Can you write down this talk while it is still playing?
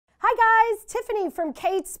it's Tiffany from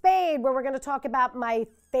Kate Spade, where we're going to talk about my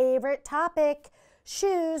favorite topic,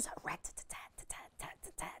 shoes.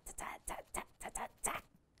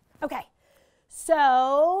 Okay,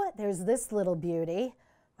 so there's this little beauty.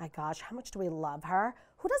 My gosh, how much do we love her?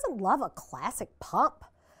 Who doesn't love a classic pump?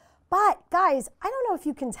 But guys, I don't know if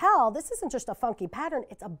you can tell, this isn't just a funky pattern,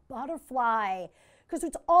 it's a butterfly, because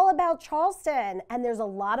it's all about Charleston, and there's a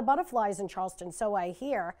lot of butterflies in Charleston, so I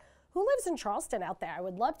hear. Who lives in Charleston out there? I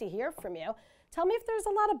would love to hear from you. Tell me if there's a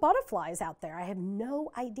lot of butterflies out there. I have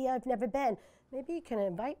no idea. I've never been. Maybe you can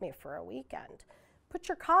invite me for a weekend. Put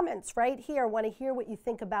your comments right here. I want to hear what you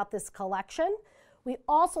think about this collection. We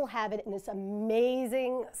also have it in this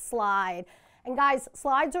amazing slide. And guys,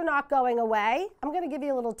 slides are not going away. I'm going to give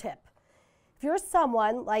you a little tip. If you're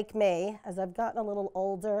someone like me, as I've gotten a little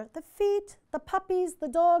older, the feet, the puppies, the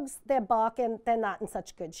dogs, they're balking. They're not in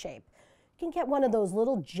such good shape. You can get one of those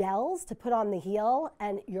little gels to put on the heel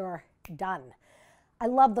and you're done. I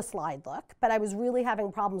love the slide look, but I was really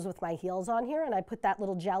having problems with my heels on here, and I put that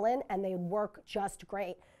little gel in and they work just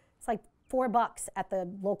great. It's like $4 at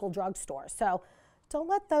the local drugstore. So don't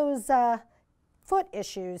let those foot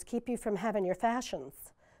issues keep you from having your fashions.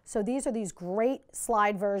 So these are these great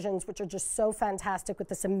slide versions, which are just so fantastic with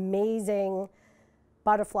this amazing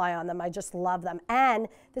butterfly on them. I just love them. And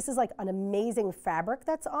this is like an amazing fabric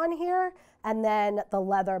that's on here, and then the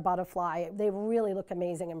leather butterfly. They really look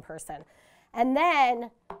amazing in person. And then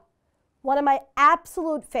one of my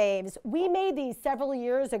absolute faves, we made these several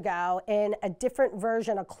years ago in a different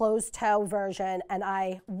version, a closed toe version, and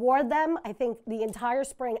I wore them, I think, the entire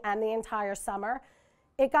spring and the entire summer.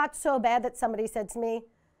 It got so bad that somebody said to me,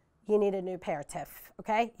 you need a new pair, Tiff,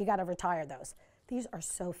 okay? You gotta retire those. These are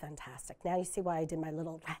so fantastic. Now you see why I did my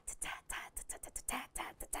little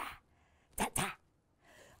rat-ta-ta-ta-ta-ta-ta-ta-ta-ta.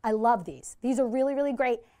 I love these. These are really, really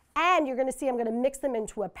great. And you're gonna see I'm gonna mix them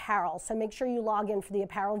into apparel. So make sure you log in for the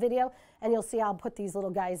apparel video and you'll see I'll put these little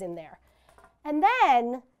guys in there. And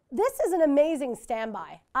then this is an amazing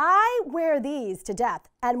standby. I wear these to death.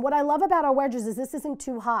 And what I love about our wedges is this isn't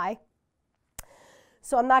too high.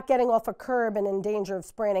 So I'm not getting off a curb and in danger of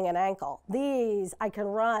spraining an ankle. These, I can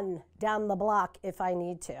run down the block if I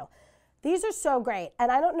need to. These are so great.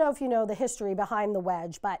 And I don't know if you know the history behind the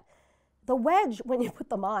wedge, but the wedge, when you put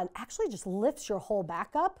them on, actually just lifts your whole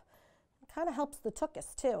back up. It kind of helps the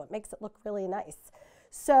tuchus too. It makes it look really nice.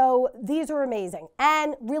 So these are amazing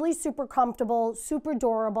and really super comfortable, super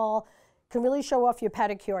durable. Can really show off your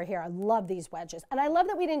pedicure here. I love these wedges. And I love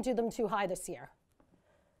that we didn't do them too high this year.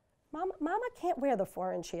 Mama can't wear the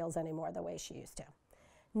 4-inch heels anymore the way she used to.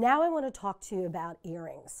 Now I want to talk to you about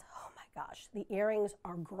earrings. Oh my gosh, the earrings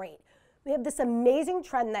are great. We have this amazing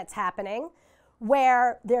trend that's happening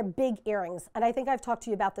where they're big earrings. And I think I've talked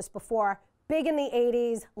to you about this before. Big in the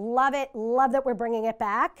 80s, love it, love that we're bringing it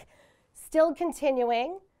back. Still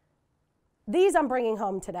continuing. These I'm bringing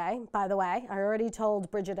home today, by the way. I already told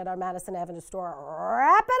Bridget at our Madison Avenue store,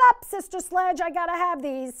 wrap it up, Sister Sledge, I gotta have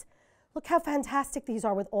these. Look how fantastic these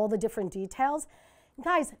are with all the different details.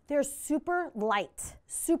 Guys, they're super light,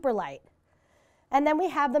 super light. And then we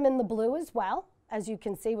have them in the blue as well, as you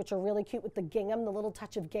can see, which are really cute with the gingham, the little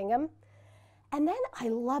touch of gingham. And then I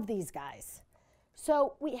love these guys.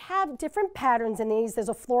 So we have different patterns in these. There's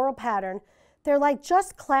a floral pattern. They're like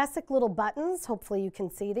just classic little buttons. Hopefully you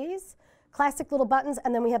can see these. Classic little buttons,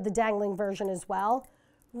 and then we have the dangling version as well.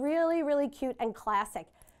 Really, really cute and classic.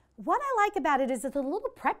 What I like about it is it's a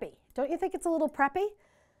little preppy. Don't you think it's a little preppy?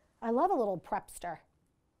 I love a little prepster.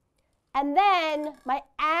 And then my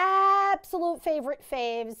absolute favorite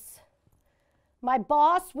faves. My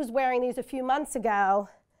boss was wearing these a few months ago,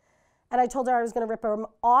 and I told her I was going to rip them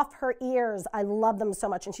off her ears. I love them so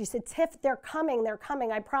much. And she said, Tiff, they're coming,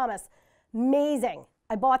 I promise. Amazing.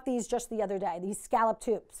 I bought these just the other day, these scalloped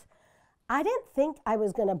hoops. I didn't think I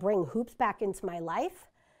was going to bring hoops back into my life,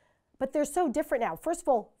 but they're so different now. First of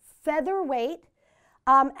all, featherweight,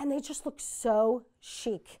 and they just look so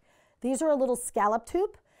chic. These are a little scalloped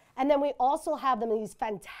hoop, and then we also have them in these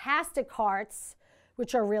fantastic hearts,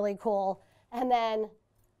 which are really cool, and then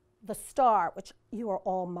the star, which you are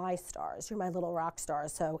all my stars. You're my little rock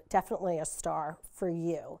stars, so definitely a star for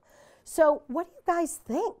you. So what do you guys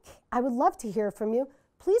think? I would love to hear from you.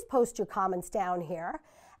 Please post your comments down here,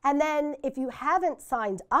 and then if you haven't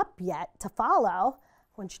signed up yet to follow,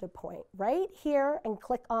 I want you to point right here and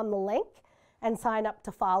click on the link and sign up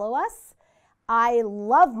to follow us. I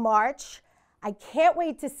love March. I can't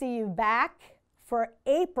wait to see you back for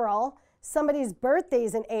April. Somebody's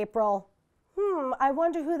birthday's in April. I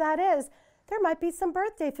wonder who that is. There might be some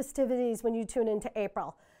birthday festivities when you tune into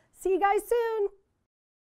April. See you guys soon.